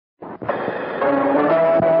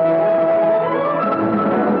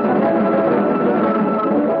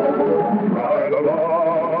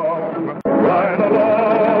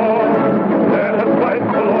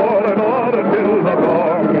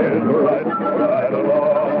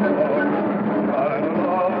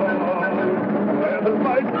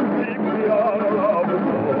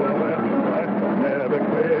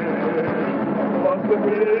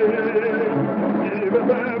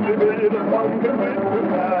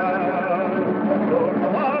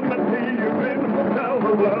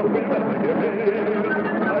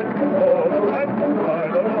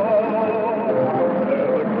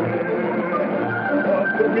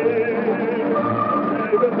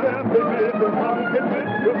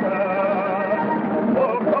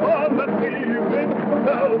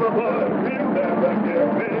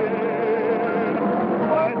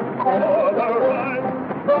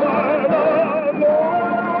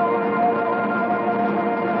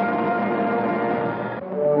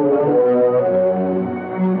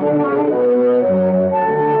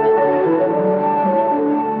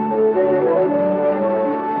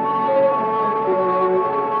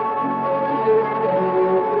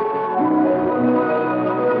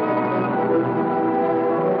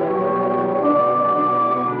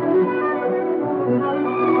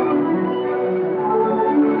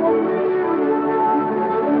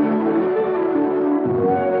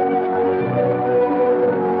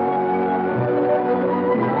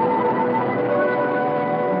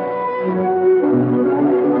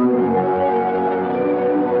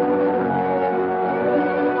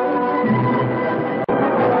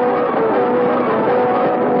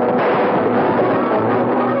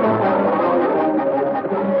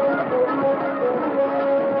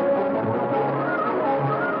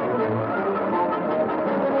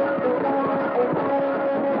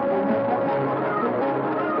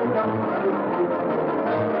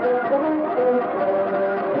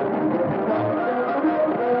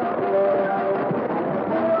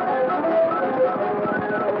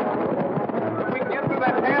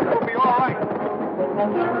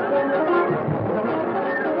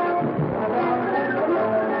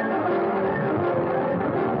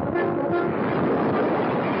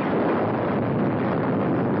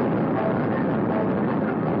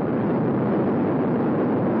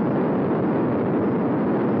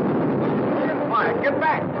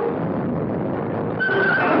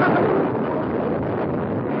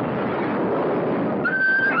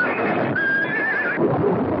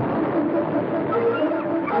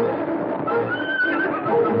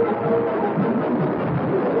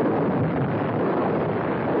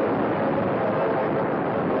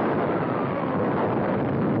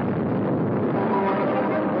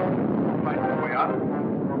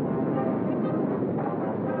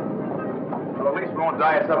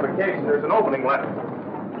Suffocation, there's an opening left.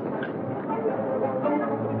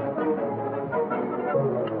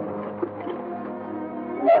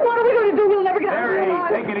 What are we going to do? We'll never get out of here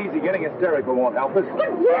alive. Take it easy. Getting hysterical won't help us. But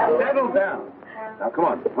Jim! Settle down. Now, come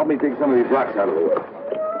on. Help me take some of these rocks out of the way.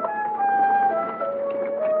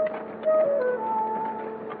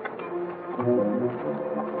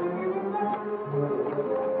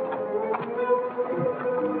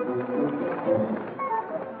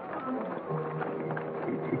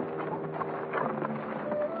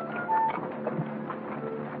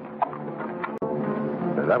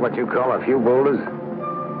 Is that what you call a few boulders?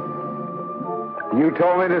 You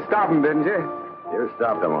told me to stop them, didn't you? You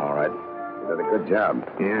stopped them all right. You did a good job.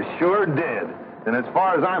 You sure did. And as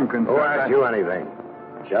far as I'm concerned... Who asked you anything?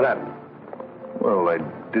 Shut up. Well, they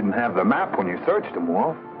didn't have the map when you searched them,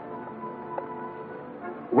 Wolf.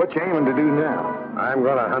 What you aiming to do now? I'm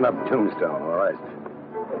going to hunt up Tombstone, all right?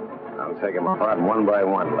 I'll take them apart one by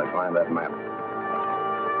one till I find that map.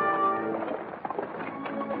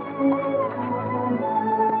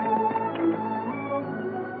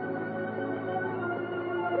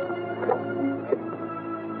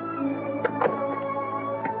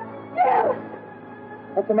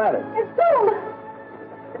 What's the matter? It's Tombstone!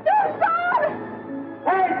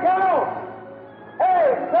 Hey, Joe! Hey,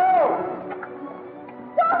 Joe!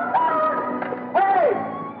 Tombstone! Hey!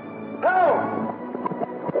 Joe!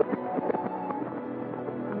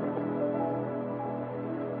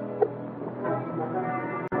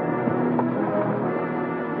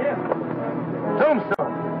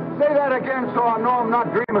 Tombstone! Say that again so I know I'm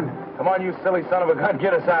not dreaming. Come on, you silly son of a gun.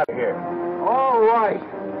 Get us out of here. All right.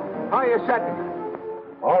 How you setting?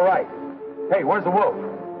 All right. Hey, where's the wolf?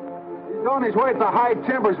 He's on his way to High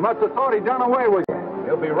Timbers. Must have thought he'd done away with you.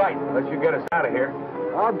 He'll be right, unless you get us out of here.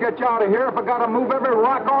 I'll get you out of here if I gotta move every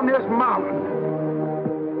rock on this mountain.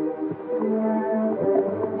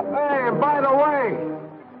 Hey, and by the way,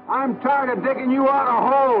 I'm tired of digging you out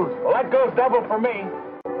of holes. Well, that goes double for me.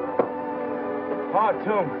 Oh,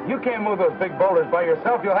 Tomb, you can't move those big boulders by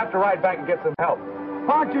yourself. You'll have to ride back and get some help.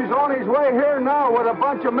 Pancho's on his way here now with a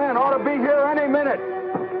bunch of men. Ought to be here any minute.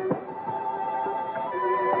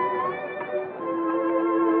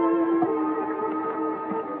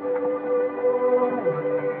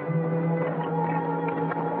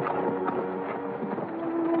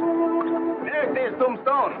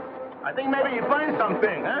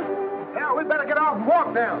 thing, huh? Yeah, we better get off and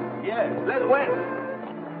walk now. Yeah, let's wait.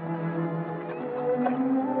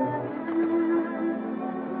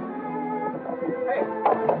 Hey,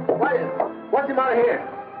 what's the matter here?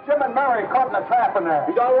 Jim and Mary caught in a trap in there.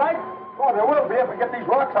 You all right? Oh, there will be if we get these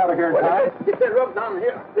rocks out of here in time. Get that rope down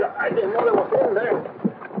here. I didn't know there was in there.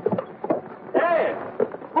 Hey,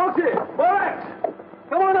 Smokey, Borax,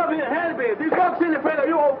 come on up here, help me. These rocks in the front of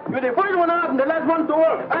you. You're the first one out and the last one to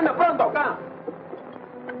work. And the front door, come.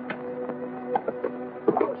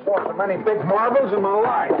 I saw so many big marbles in my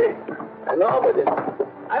life. I know, but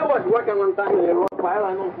I was working one time in a rock pile,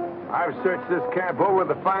 I know. I've searched this camp over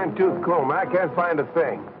with a fine-tooth comb. I can't find a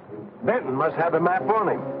thing. Benton must have the map on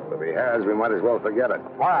him. If he has, we might as well forget it.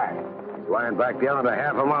 Why? He's lying back down into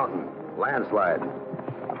half a mountain. Landslide.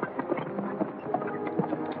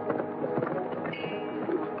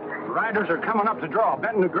 Riders are coming up to draw.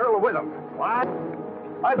 Benton and the girl are with them. What?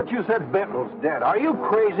 I thought you said Benton was dead. Are you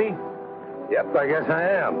crazy? Yep, I guess I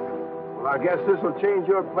am. Well, I guess this will change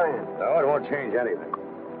your plan. No, it won't change anything.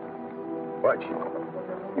 Butch,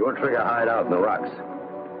 you and Trigger hide out in the rocks.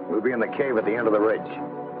 We'll be in the cave at the end of the ridge.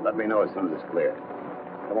 Let me know as soon as it's clear.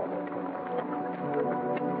 Come on.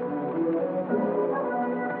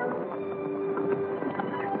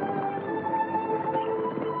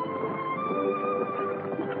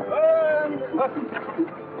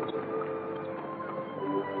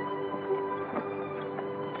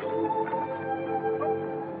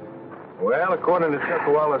 Well, according to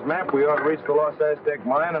Chuckawalla's map, we ought to reach the Los Aztec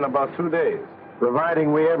mine in about 2 days,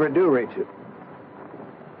 providing we ever do reach it.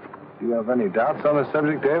 Do you have any doubts on the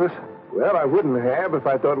subject, Davis? Well, I wouldn't have if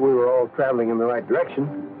I thought we were all traveling in the right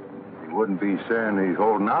direction. You wouldn't be saying he's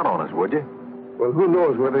holding out on us, would you? Well, who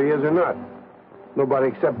knows whether he is or not? Nobody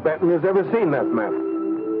except Benton has ever seen that map.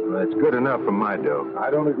 Well, that's good enough for my dough.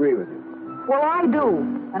 I don't agree with you. Well, I do,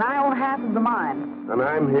 and I own half of the mine. And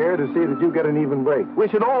I'm here to see that you get an even break. We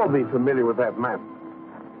should all be familiar with that map.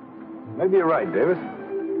 Maybe you're right, Davis.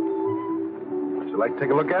 Would you like to take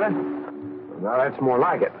a look at it? Now, that's more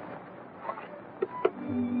like it.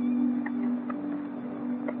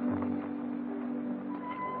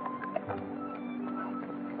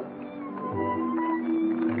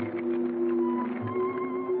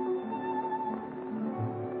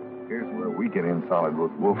 Here's where we get in solid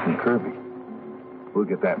with Wolf and Kirby. We'll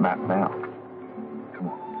get that map now. Come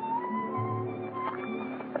on.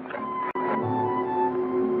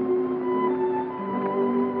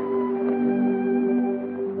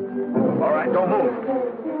 All right, don't move.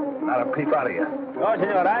 Not a peep out of you. No,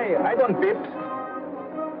 senor, I don't peep.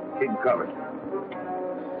 Keep covered.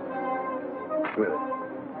 With it.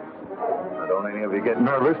 Now, don't any of you get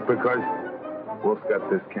nervous because Wolf's got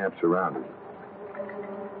this camp surrounded.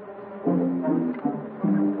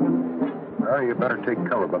 Well, you better take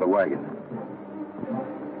cover by the wagon.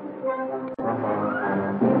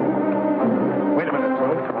 Wait a minute,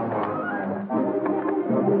 Tony.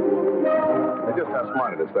 They just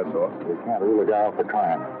outsmarted us, that's all. We can't rule a guy off the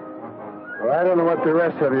climb. Well, I don't know what the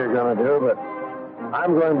rest of you are going to do, but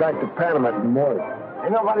I'm going back to Panamint in the morning.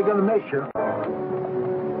 Ain't nobody going to miss you.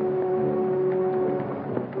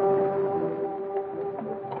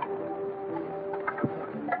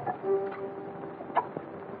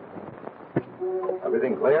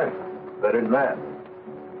 Everything clear? Better than that.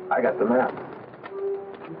 I got the map.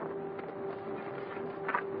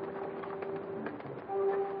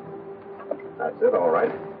 That's it, all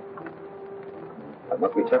right. That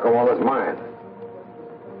must be Chuckawalla's mine.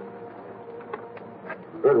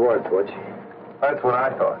 Good work, Butch. That's what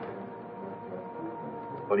I thought.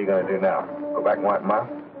 What are you going to do now? Go back and wipe them out?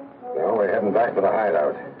 No, we're heading back to the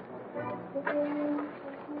hideout.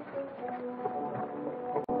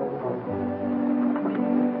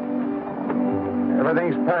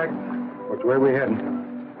 Everything's packed. Which way we heading?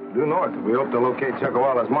 Due north. We hope to locate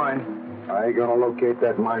Chuckawalla's mine. I ain't gonna locate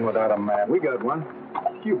that mine without a map. We got one.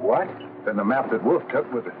 You what? Then the map that Wolf took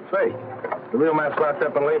was fake. The real map's locked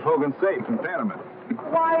up in Leif Hogan's safe in Panamint.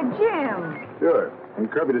 Why, Jim. Sure. When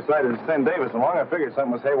Kirby decided to send Davis along, I figured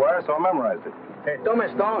something was haywire, so I memorized it. Hey,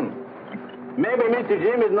 Tombstone. Maybe Mr.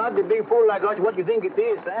 Jim is not the big fool like what you think it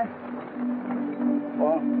is, eh?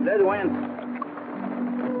 Well, let's win.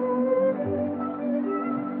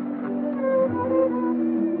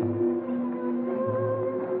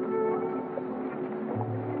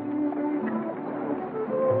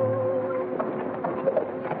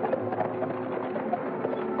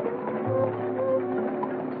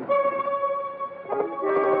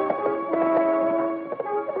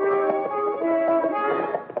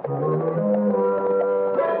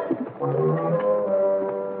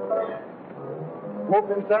 Wolf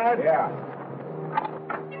inside? Yeah.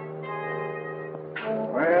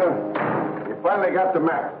 finally got the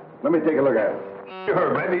map. Let me take a look at it.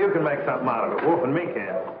 Sure, maybe you can make something out of it. Wolf and me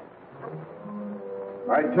can.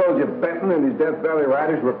 I told you Benton and his Death Valley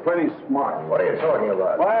riders were plenty smart. What are you talking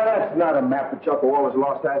about? Why, that's not a map of Chuckawalla's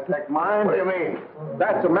lost Aztec mine. What do you mean?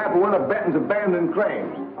 That's a map of one of Benton's abandoned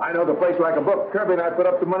claims. I know the place like a book. Kirby and I put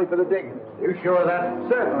up the money for the digging. You sure of that?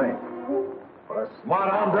 Certainly. What a smart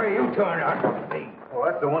hombre you turned out to be. Well,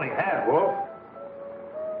 that's the one he had, Wolf.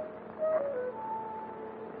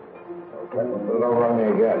 Put it over on me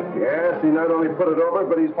again. Yes, he not only put it over,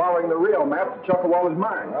 but he's following the real map to Chuckawalla's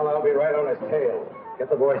mine. Well, I'll be right on his tail. Get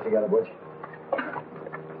the boys together, Butch.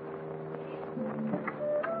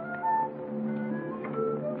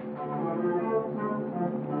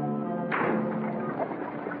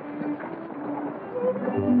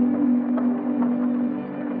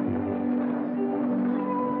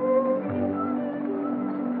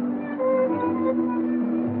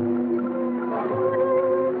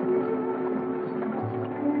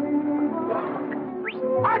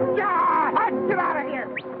 Get out of here!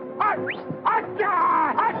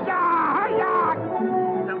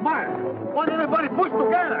 Why did everybody push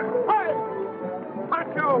together? Hey!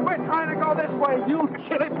 Pancho, we're trying to go this way. You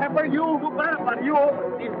chili pepper, you but you.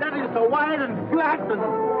 If that is so wide and flat and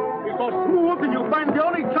it's so smooth, and you find the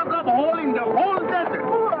only chocolate hole in the whole desert.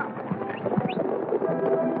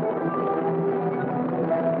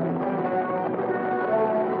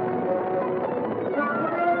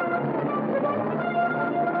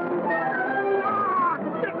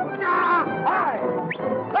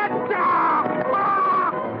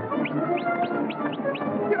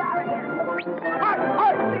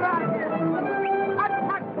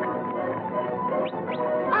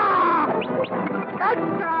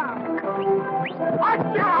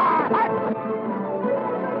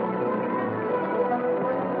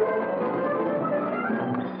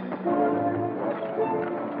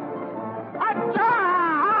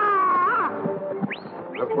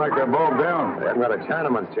 Looks like they're bogged down. They haven't got a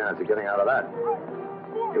Chinaman's chance of getting out of that.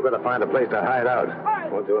 You better find a place to hide out.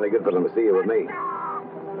 Won't do any good for them to see you with me.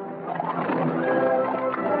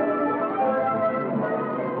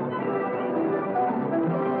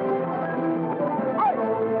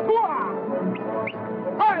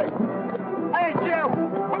 Hey, Jim!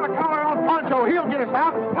 Put a collar on Pancho. He'll get us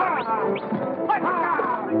out.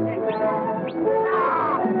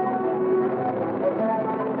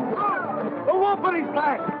 The wolf in his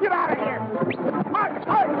back. Get out of here.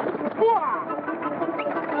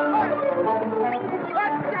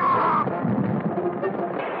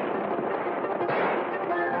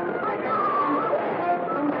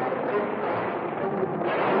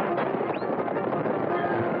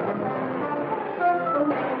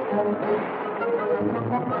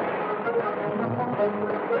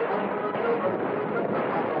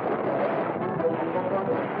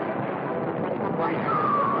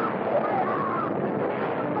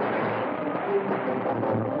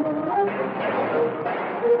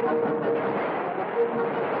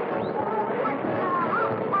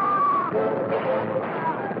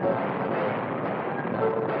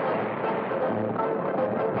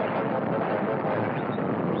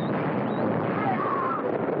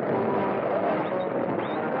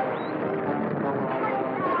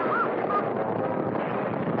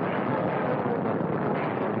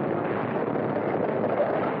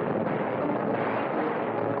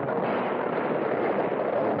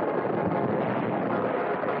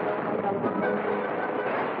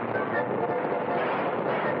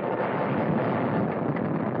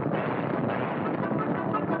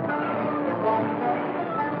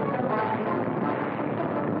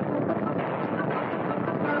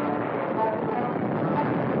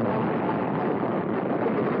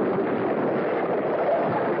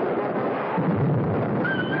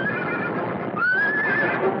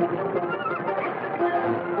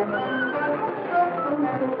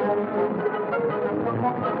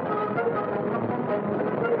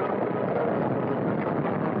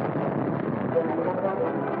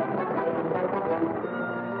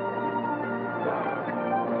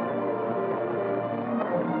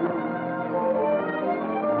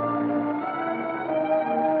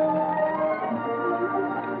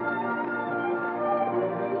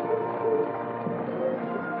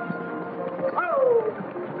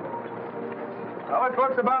 Well, it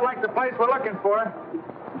looks about like the place we're looking for.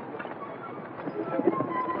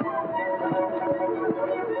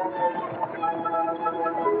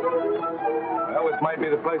 Well, this might be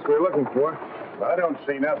the place we're looking for. I don't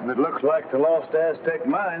see nothing that looks like the lost Aztec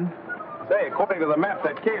mine. Say, according to the map,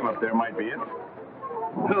 that cave up there might be it.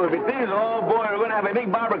 Well, if it is, oh boy, we're going to have a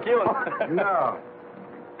big barbecue. No.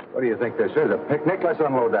 What do you think this is, a picnic? Let's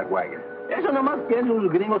unload that wagon. Eso nomás piensan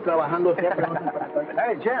los gringos trabajando siempre.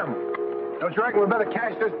 Hey, Jim. Don't you reckon we better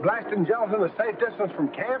cache this blasting gels in a safe distance from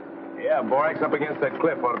camp? Yeah, Borax, up against that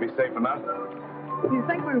cliff ought to be safe enough. Do you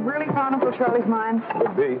think we really found Uncle Charlie's mine?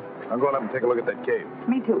 Could be. I'm going up and take a look at that cave.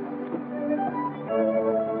 Me too.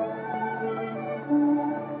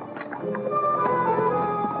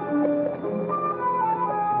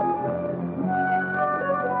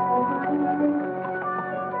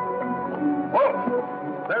 Whoa!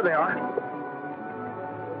 There they are.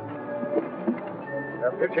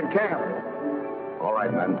 They're pitching camp. All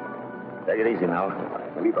right, men. Take it easy now.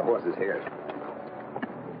 We'll leave the horses here.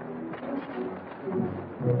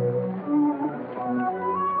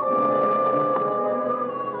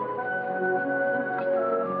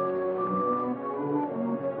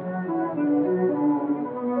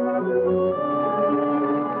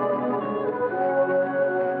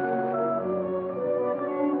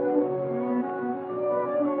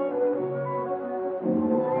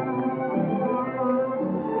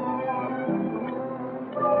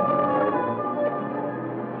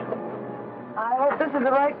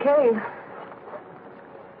 Cave.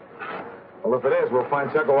 Well, if it is, we'll find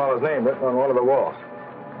Chuckawala's name written on one of the walls.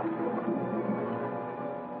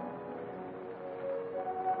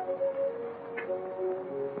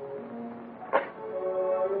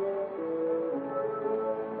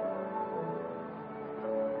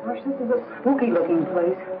 Gosh, this is a spooky-looking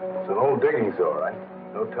place. It's an old diggings, all right.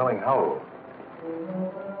 No telling how old.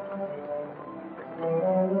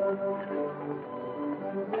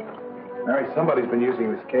 Mary, somebody's been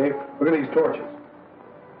using this cave. Look at these torches.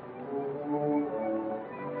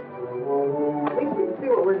 At least we can see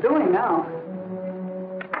what we're doing now.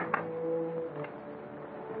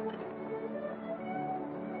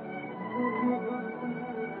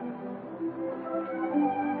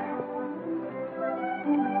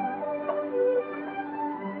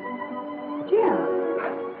 Jim,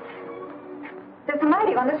 there's some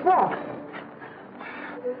writing on this wall.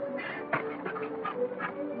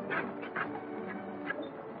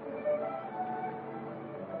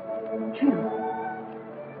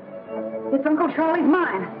 It's Uncle Charlie's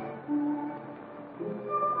mine.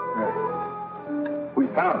 We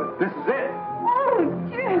found it. This is it. Oh,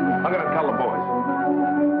 Jim. I'm going to tell the boys.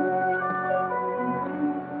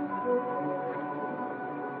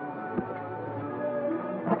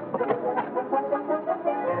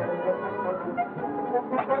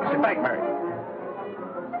 Sit back, Mary.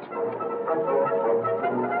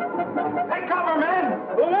 Take cover, men!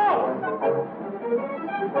 Go on!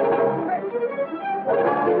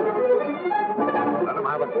 Let them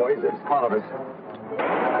have it, boys. They've spotted us.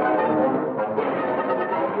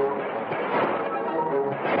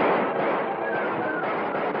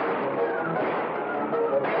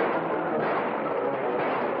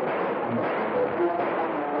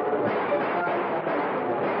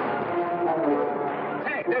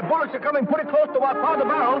 Hey, their bullets are coming pretty close to our powder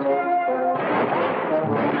barrels.